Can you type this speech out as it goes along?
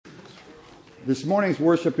This morning's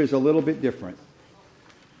worship is a little bit different.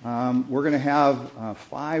 We're going to have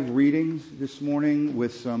 5 readings this morning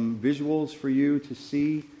with some visuals for you to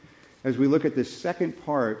see as we look at the second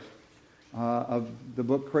part of the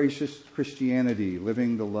book Gracious Christianity,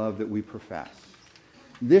 Living the Love That We Profess.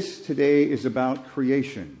 This today is about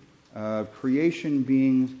creation. Creation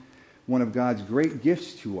being one of God's great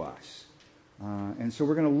gifts to us. And so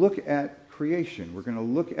we're going to look at creation. We're going to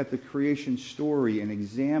look at the creation story and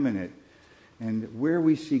examine it and where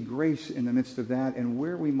we see grace in the midst of that and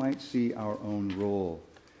where we might see our own role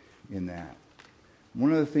in that.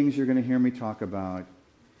 One of the things you're going to hear me talk about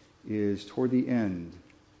is toward the end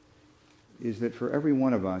is that for every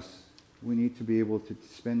one of us, we need to be able to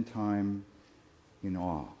spend time in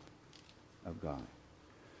awe of God.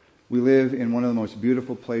 We live in one of the most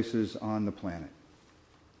beautiful places on the planet.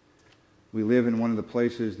 We live in one of the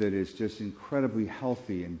places that is just incredibly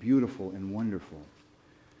healthy and beautiful and wonderful.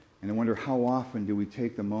 And I wonder how often do we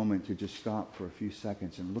take the moment to just stop for a few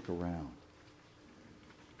seconds and look around.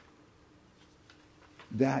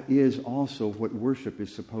 That is also what worship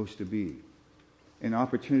is supposed to be. An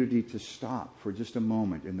opportunity to stop for just a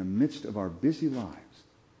moment in the midst of our busy lives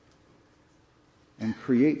and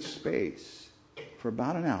create space for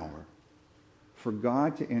about an hour for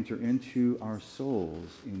God to enter into our souls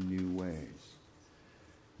in new ways.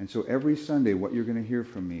 And so every Sunday, what you're going to hear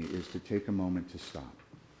from me is to take a moment to stop.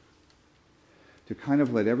 To kind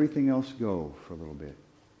of let everything else go for a little bit.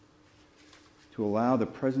 To allow the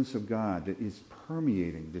presence of God that is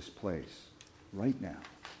permeating this place right now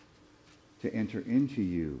to enter into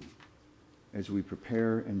you as we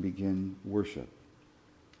prepare and begin worship.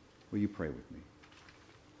 Will you pray with me?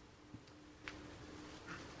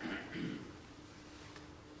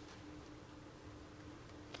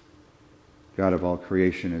 God of all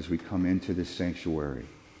creation, as we come into this sanctuary,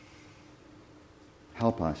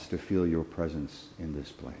 help us to feel your presence in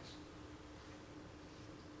this place.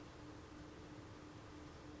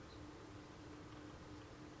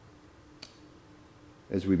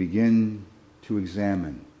 As we begin to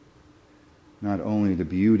examine not only the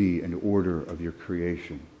beauty and order of your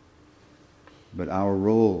creation, but our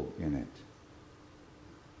role in it,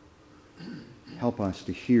 help us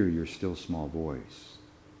to hear your still small voice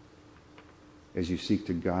as you seek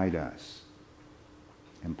to guide us,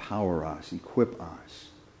 empower us, equip us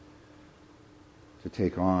to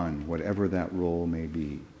take on whatever that role may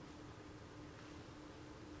be.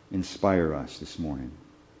 Inspire us this morning,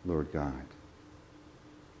 Lord God.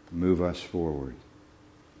 Move us forward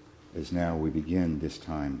as now we begin this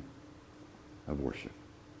time of worship.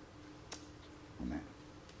 Amen.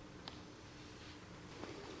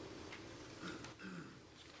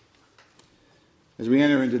 As we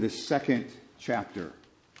enter into this second chapter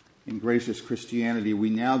in Gracious Christianity,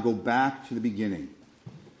 we now go back to the beginning.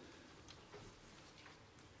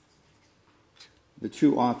 The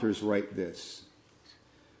two authors write this.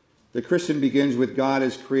 The Christian begins with God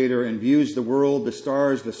as creator and views the world, the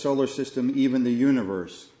stars, the solar system, even the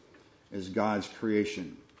universe as God's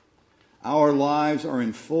creation. Our lives are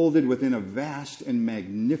enfolded within a vast and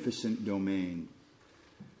magnificent domain.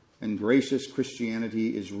 And gracious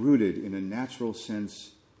Christianity is rooted in a natural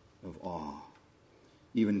sense of awe,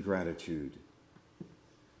 even gratitude.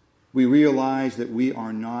 We realize that we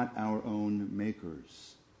are not our own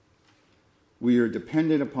makers. We are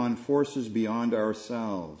dependent upon forces beyond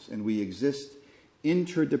ourselves, and we exist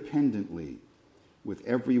interdependently with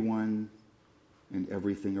everyone and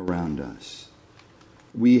everything around us.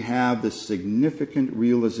 We have the significant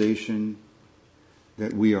realization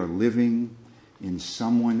that we are living in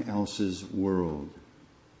someone else's world.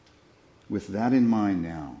 With that in mind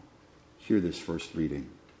now, hear this first reading.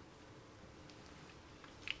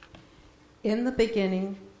 In the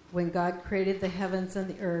beginning, when God created the heavens and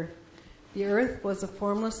the earth was a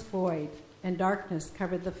formless void, and darkness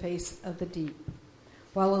covered the face of the deep,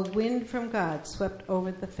 while a wind from God swept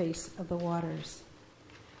over the face of the waters.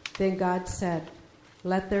 Then God said,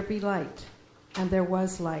 "Let there be light," and there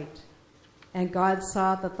was light. And God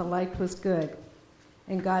saw that the light was good,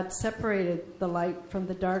 and God separated the light from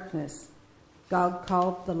the darkness. God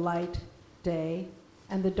called the light day,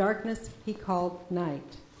 and the darkness he called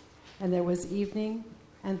night. And there was evening,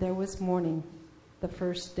 and there was morning, the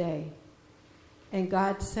first day. And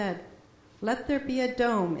God said, "Let there be a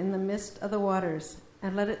dome in the midst of the waters,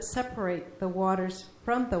 and let it separate the waters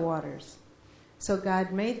from the waters." So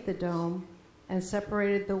God made the dome, and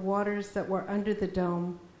separated the waters that were under the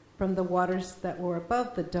dome from the waters that were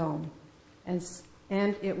above the dome. And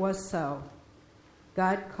it was so.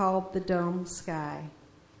 God called the dome sky.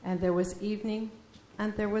 And there was evening,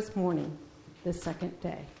 and there was morning, the second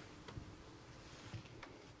day.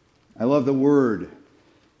 I love the word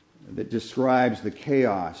that describes the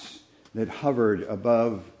chaos that hovered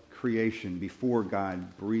above creation before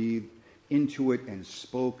God breathed into it and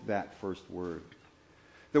spoke that first word.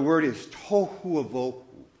 The word is tohu avohu.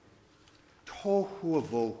 Tohu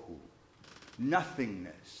avohu.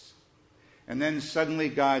 Nothingness. And then suddenly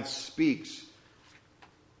God speaks.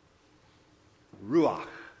 Ruach.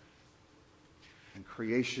 And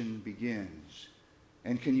creation begins.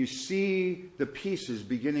 And can you see the pieces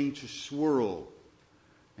beginning to swirl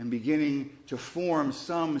and beginning to form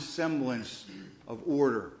some semblance of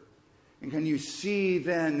order? And can you see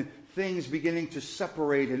then things beginning to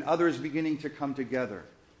separate and others beginning to come together?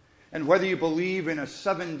 And whether you believe in a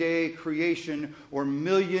 7-day creation or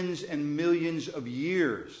millions and millions of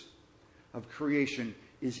years of creation,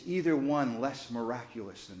 is either one less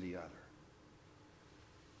miraculous than the other?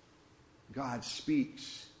 God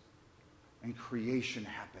speaks and creation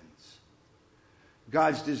happens.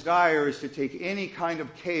 God's desire is to take any kind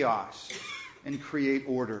of chaos and create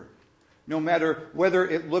order, no matter whether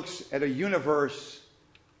it looks at a universe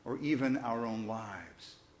or even our own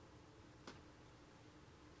lives.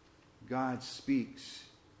 God speaks.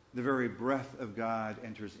 The very breath of God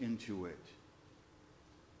enters into it,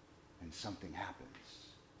 and something happens.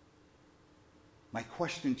 My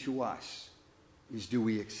question to us is, do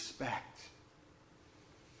we expect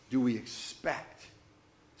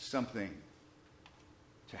something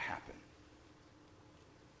to happen?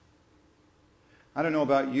 I don't know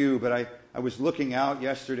about you, but I was looking out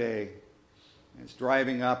yesterday. I was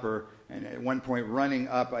driving up, and at one point running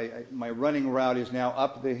up. My running route is now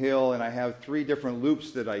up the hill, and I have 3 different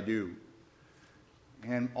loops that I do.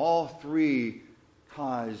 And all 3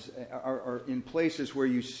 are in places where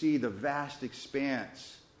you see the vast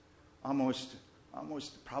expanse, almost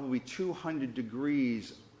probably 200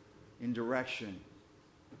 degrees in direction.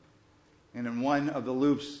 And in one of the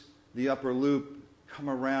loops, the upper loop, come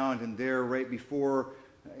around, and there right before,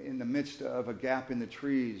 in the midst of a gap in the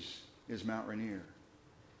trees, is Mount Rainier.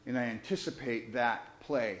 And I anticipate that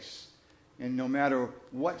place. And no matter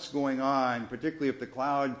what's going on, particularly if the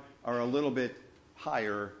clouds are a little bit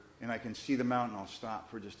higher and I can see the mountain, I'll stop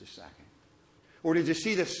for just a second. Or did you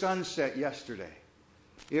see the sunset yesterday?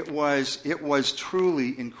 It was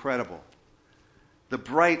truly incredible. The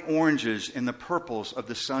bright oranges and the purples of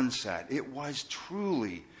the sunset. It was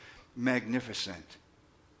truly magnificent.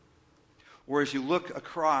 Or as you look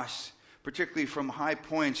across, particularly from high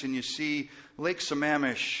points, and you see Lake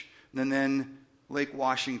Sammamish, and then Lake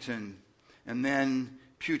Washington, and then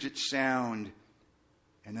Puget Sound,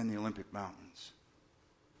 and then the Olympic Mountains.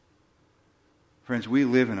 Friends, we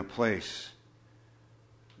live in a place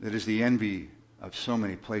that is the envy of so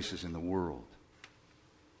many places in the world.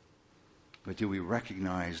 But do we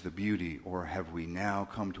recognize the beauty, or have we now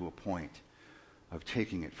come to a point of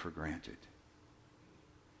taking it for granted?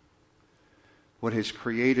 What has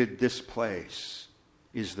created this place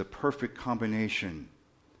is the perfect combination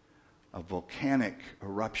of volcanic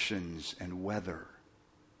eruptions and weather.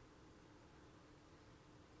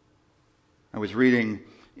 I was reading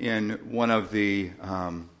in one of the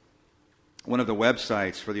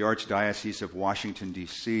websites for the Archdiocese of Washington,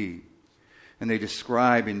 D.C., and they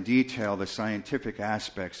describe in detail the scientific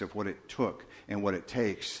aspects of what it took and what it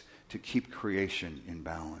takes to keep creation in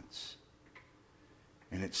balance.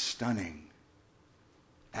 And it's stunning,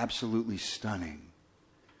 absolutely stunning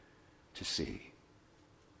to see.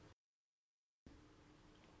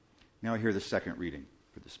 Now hear the second reading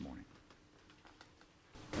for this morning.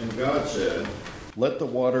 And God said, "Let the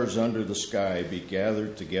waters under the sky be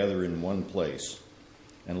gathered together in one place,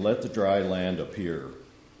 and let the dry land appear."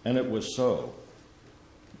 And it was so.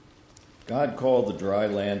 God called the dry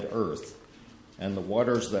land earth, and the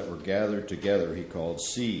waters that were gathered together he called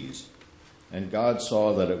seas. And God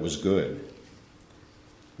saw that it was good.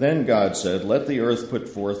 Then God said, "Let the earth put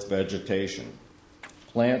forth vegetation,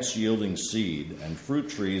 plants yielding seed, and fruit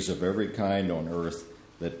trees of every kind on earth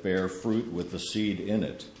that bear fruit with the seed in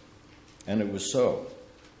it." And it was so.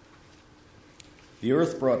 The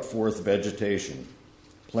earth brought forth vegetation,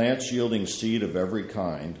 plants yielding seed of every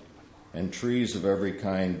kind, and trees of every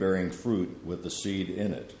kind bearing fruit with the seed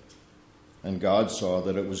in it. And God saw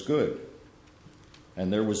that it was good.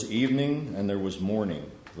 And there was evening and there was morning,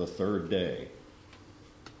 the third day.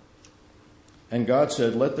 And God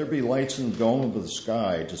said, "Let there be lights in the dome of the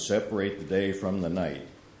sky to separate the day from the night,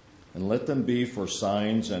 and let them be for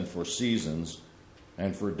signs and for seasons,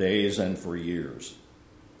 and for days and for years.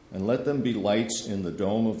 And let them be lights in the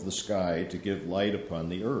dome of the sky to give light upon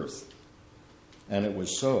the earth." And it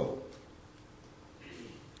was so.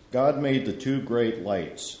 God made the 2 great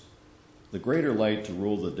lights, the greater light to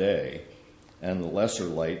rule the day, and the lesser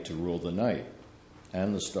light to rule the night,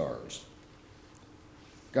 and the stars.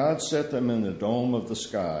 God set them in the dome of the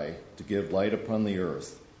sky to give light upon the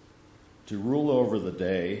earth, to rule over the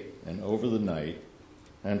day and over the night,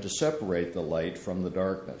 and to separate the light from the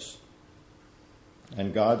darkness.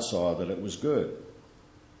 And God saw that it was good.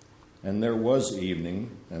 And there was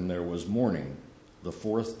evening, and there was morning, the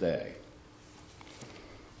fourth day.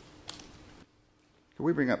 Can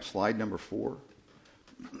we bring up slide number 4?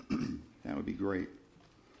 That would be great.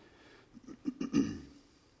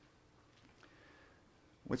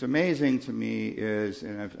 What's amazing to me is,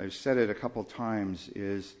 and I've said it a couple times,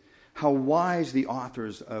 is how wise the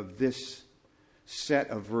authors of this set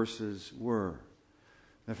of verses were.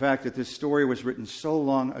 The fact that this story was written so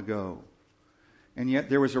long ago, and yet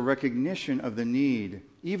there was a recognition of the need,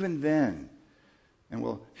 even then, and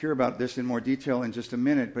we'll hear about this in more detail in just a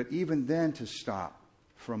minute, but even then to stop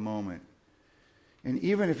for a moment. And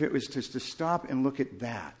even if it was just to stop and look at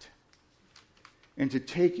that, and to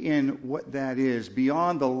take in what that is,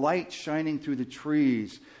 beyond the light shining through the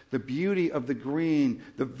trees, the beauty of the green,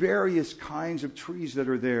 the various kinds of trees that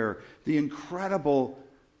are there, the incredible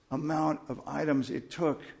amount of items it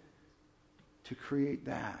took to create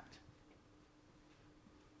that.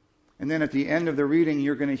 And then at the end of the reading,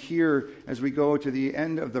 you're going to hear, as we go to the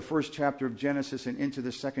end of the first chapter of Genesis and into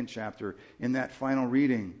the second chapter, in that final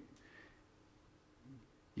reading,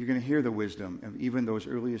 you're going to hear the wisdom of even those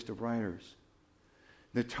earliest of writers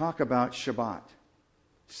that talk about Shabbat,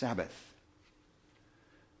 Sabbath.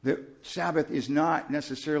 The Sabbath is not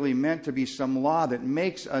necessarily meant to be some law that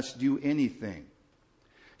makes us do anything.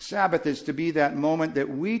 Sabbath is to be that moment that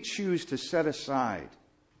we choose to set aside.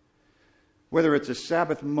 Whether it's a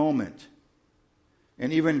Sabbath moment,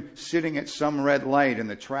 and even sitting at some red light in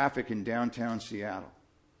the traffic in downtown Seattle,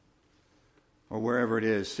 or wherever it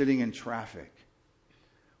is, sitting in traffic,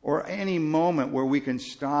 or any moment where we can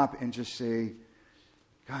stop and just say,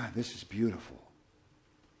 God, this is beautiful.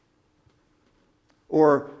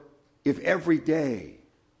 Or if every day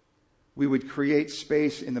we would create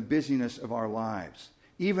space in the busyness of our lives,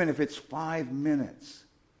 even if it's 5 minutes.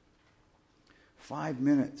 5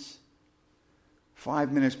 minutes.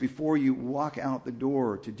 5 minutes before you walk out the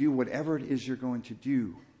door to do whatever it is you're going to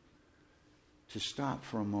do, to stop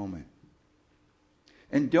for a moment.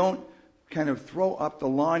 And don't kind of throw up the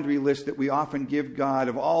laundry list that we often give God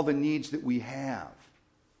of all the needs that we have.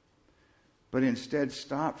 But instead,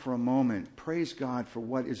 stop for a moment, praise God for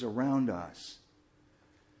what is around us,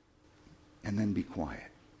 and then be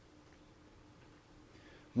quiet.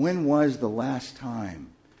 When was the last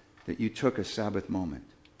time that you took a Sabbath moment?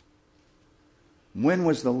 When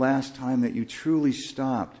was the last time that you truly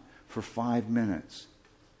stopped for 5 minutes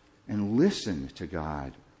and listened to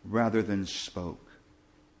God rather than spoke?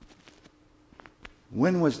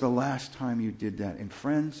 When was the last time you did that? And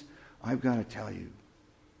friends, I've got to tell you,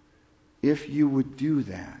 if you would do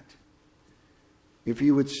that, if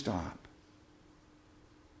you would stop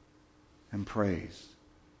and praise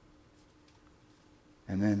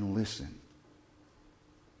and then listen,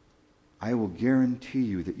 I will guarantee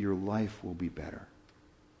you that your life will be better.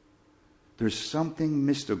 There's something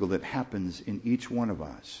mystical that happens in each one of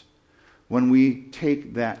us when we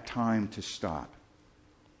take that time to stop.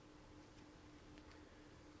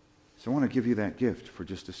 So I want to give you that gift for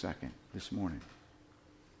just a second this morning.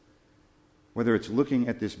 Whether it's looking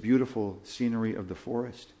at this beautiful scenery of the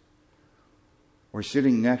forest, or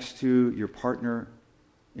sitting next to your partner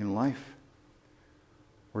in life,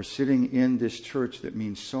 or sitting in this church that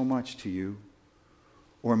means so much to you,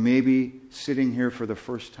 or maybe sitting here for the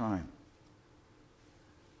first time.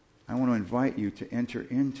 I want to invite you to enter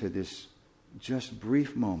into this just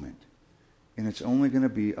brief moment, and it's only going to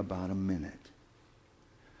be about a minute.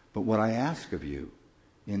 But what I ask of you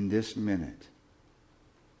in this minute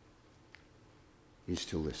is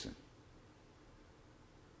to listen.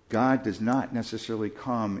 God does not necessarily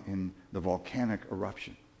come in the volcanic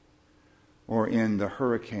eruption or in the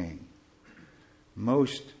hurricane.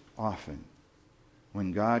 Most often,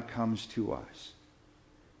 when God comes to us,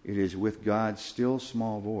 it is with God's still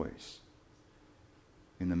small voice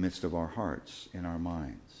in the midst of our hearts and our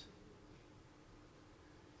minds.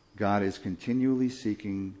 God is continually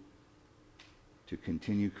seeking to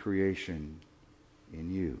continue creation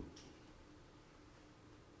in you.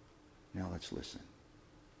 Now let's listen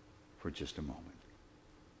for just a moment.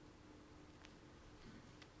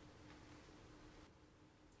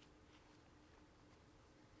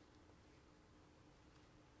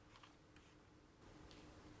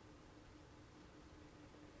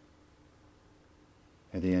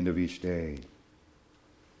 At the end of each day,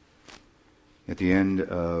 at the end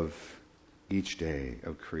of each day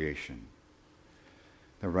of creation,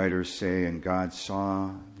 The writers say, and God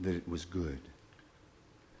saw that it was good.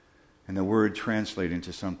 And the word translates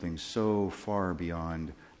into something so far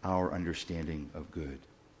beyond our understanding of good.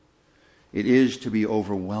 It is to be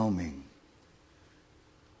overwhelming.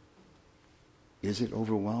 Is it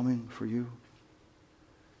overwhelming for you?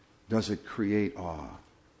 Does it create awe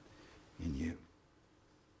in you?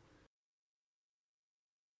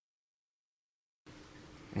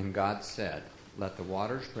 And God said, "Let the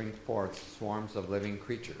waters bring forth swarms of living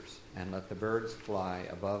creatures, and let the birds fly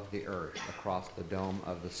above the earth across the dome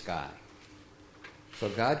of the sky." So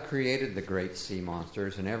God created the great sea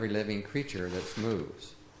monsters and every living creature that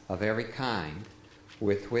moves, of every kind,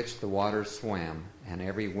 with which the waters swam, and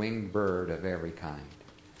every winged bird of every kind.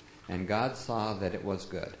 And God saw that it was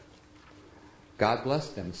good. God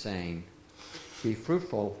blessed them, saying, "Be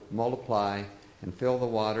fruitful, multiply, and fill the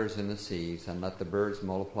waters in the seas, and let the birds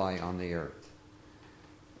multiply on the earth."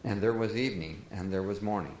 And there was evening, and there was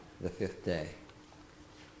morning, the fifth day.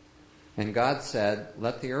 And God said,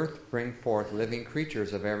 "Let the earth bring forth living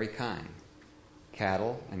creatures of every kind,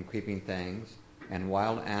 cattle and creeping things, and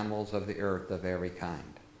wild animals of the earth of every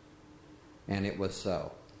kind." And it was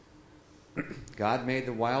so. God made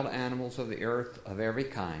the wild animals of the earth of every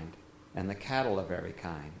kind, and the cattle of every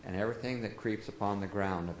kind, and everything that creeps upon the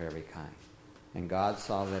ground of every kind. And God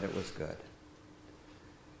saw that it was good.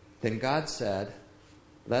 Then God said,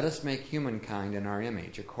 "Let us make humankind in our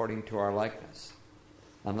image, according to our likeness,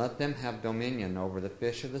 and let them have dominion over the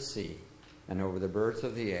fish of the sea, and over the birds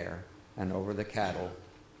of the air, and over the cattle,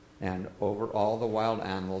 and over all the wild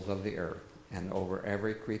animals of the earth, and over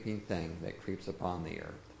every creeping thing that creeps upon the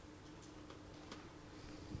earth."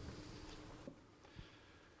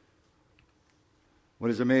 What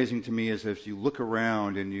is amazing to me is if you look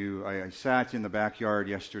around and I sat in the backyard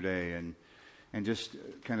yesterday and just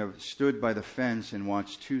kind of stood by the fence and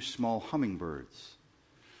watched two small hummingbirds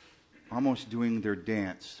almost doing their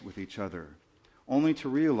dance with each other, only to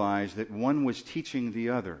realize that one was teaching the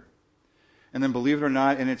other. And then, believe it or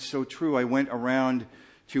not, and it's so true, I went around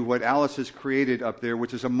to what Alice has created up there,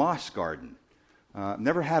 which is a moss garden.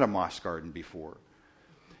 Never had a moss garden before.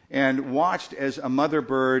 And watched as a mother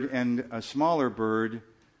bird and a smaller bird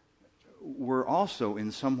were also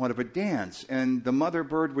in somewhat of a dance. And the mother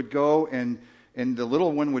bird would go and the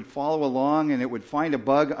little one would follow along, and it would find a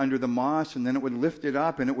bug under the moss, and then it would lift it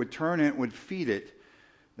up, and it would turn, and it would feed it,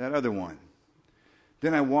 that other one.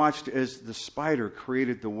 Then I watched as the spider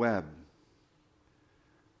created the web.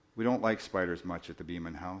 We don't like spiders much at the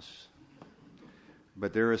Beeman house,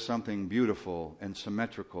 but there is something beautiful and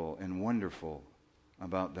symmetrical and wonderful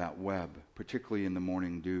about that web, particularly in the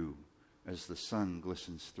morning dew as the sun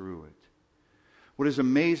glistens through it. What is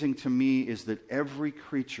amazing to me is that every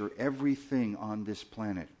creature, everything on this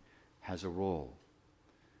planet has a role,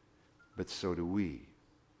 but so do we.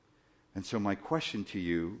 And so my question to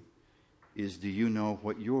you is, do you know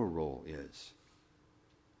what your role is?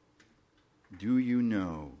 Do you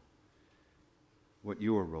know what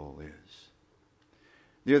your role is?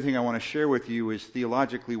 The other thing I want to share with you is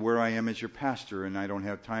theologically where I am as your pastor, and I don't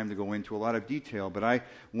have time to go into a lot of detail, but I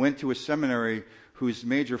went to a seminary whose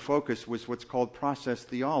major focus was what's called process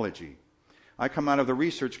theology. I come out of the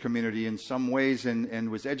research community in some ways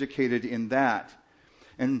and was educated in that.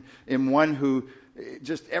 And am one who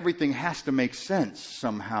just everything has to make sense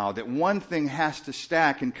somehow, that one thing has to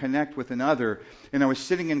stack and connect with another. And I was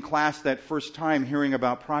sitting in class that first time hearing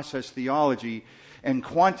about process theology and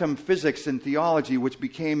quantum physics and theology, which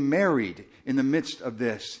became married in the midst of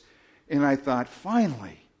this. And I thought,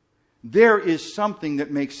 finally, there is something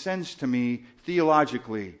that makes sense to me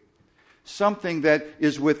theologically. Something that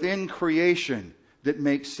is within creation that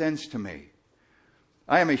makes sense to me.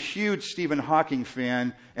 I am a huge Stephen Hawking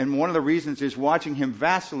fan, and one of the reasons is watching him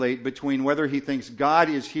vacillate between whether he thinks God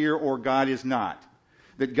is here or God is not.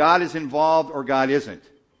 That God is involved or God isn't.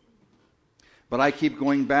 But I keep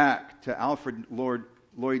going back to Alfred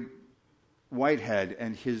Lloyd Whitehead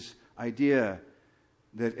and his idea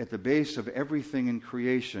that at the base of everything in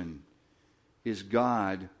creation is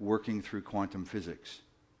God working through quantum physics.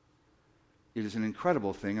 It is an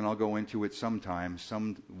incredible thing, and I'll go into it sometime,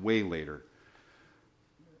 some way later.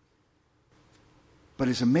 But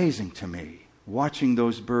it's amazing to me, watching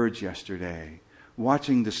those birds yesterday,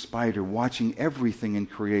 watching the spider, watching everything in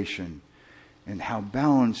creation, and how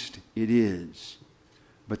balanced it is,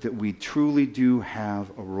 but that we truly do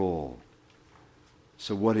have a role.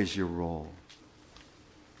 So what is your role?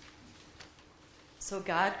 So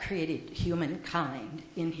God created humankind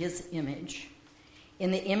in His image.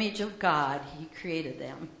 In the image of God, He created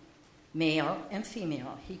them. Male and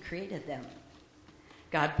female, He created them.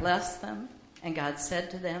 God blessed them, and God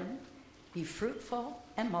said to them, "Be fruitful,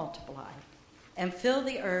 and multiply, and fill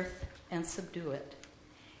the earth and subdue it,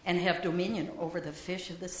 and have dominion over the fish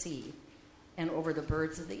of the sea, and over the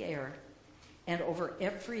birds of the air, and over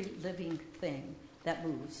every living thing that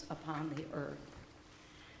moves upon the earth.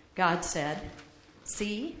 God said,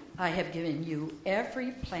 "See, I have given you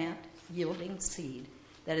every plant yielding seed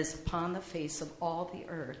that is upon the face of all the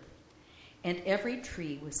earth, and every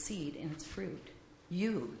tree with seed in its fruit.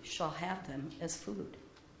 You shall have them as food.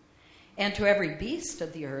 And to every beast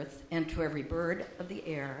of the earth, and to every bird of the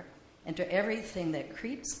air, and to everything that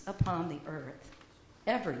creeps upon the earth,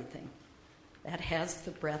 everything that has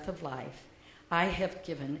the breath of life, I have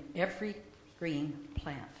given every green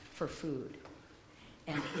plant for food."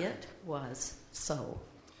 And it was so.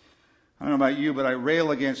 I don't know about you, but I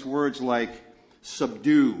rail against words like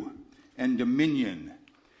subdue and dominion.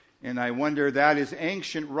 And I wonder, that is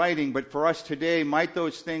ancient writing, but for us today, might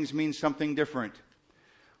those things mean something different?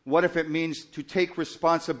 What if it means to take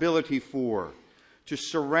responsibility for, to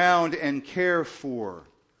surround and care for?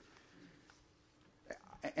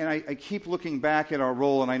 And I keep looking back at our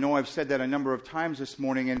role, and I know I've said that a number of times this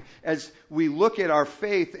morning, and as we look at our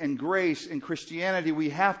faith and grace in Christianity, we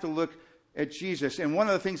have to look at Jesus. And one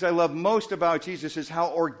of the things I love most about Jesus is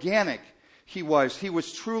how organic he was. He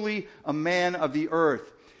was truly a man of the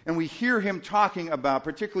earth. And we hear him talking about,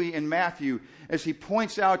 particularly in Matthew, as he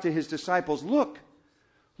points out to his disciples, look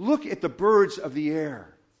at the birds of the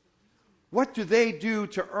air. What do they do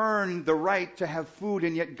to earn the right to have food?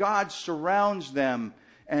 And yet God surrounds them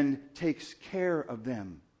and takes care of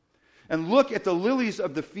them. And look at the lilies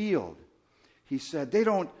of the field. He said, they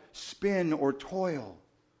don't spin or toil,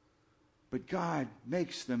 but God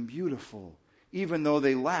makes them beautiful, even though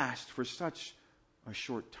they last for such a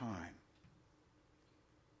short time.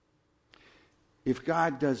 If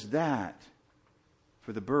God does that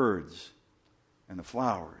for the birds and the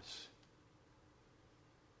flowers,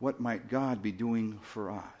 what might God be doing for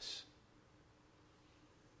us?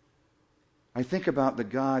 I think about the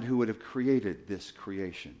God who would have created this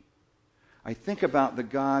creation. I think about the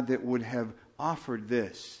God that would have offered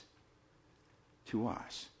this to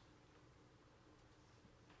us,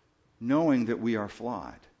 knowing that we are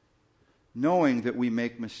flawed, knowing that we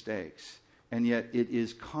make mistakes, and yet it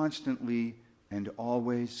is constantly and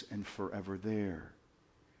always and forever there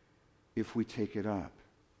if we take it up.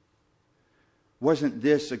 Wasn't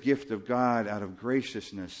this a gift of God out of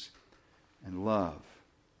graciousness and love?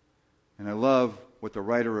 And I love what the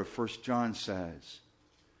writer of 1 John says,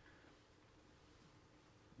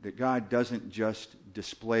 that God doesn't just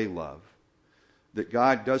display love, that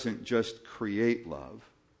God doesn't just create love,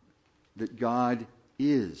 that God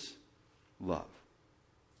is love.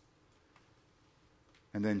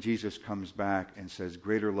 And then Jesus comes back and says,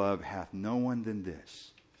 greater love hath no one than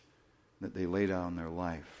this, that they lay down their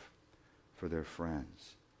life for their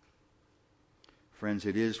friends. Friends,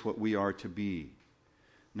 it is what we are to be.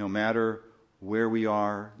 No matter where we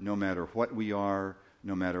are, no matter what we are,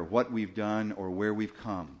 no matter what we've done or where we've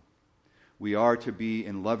come, we are to be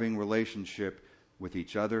in loving relationship with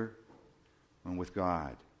each other and with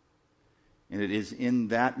God. And it is in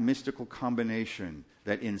that mystical combination,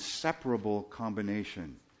 that inseparable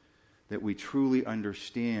combination, that we truly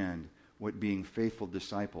understand what being faithful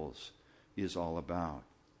disciples is all about.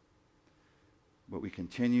 But we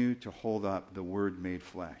continue to hold up the Word made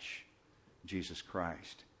flesh, Jesus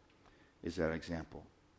Christ, is that example.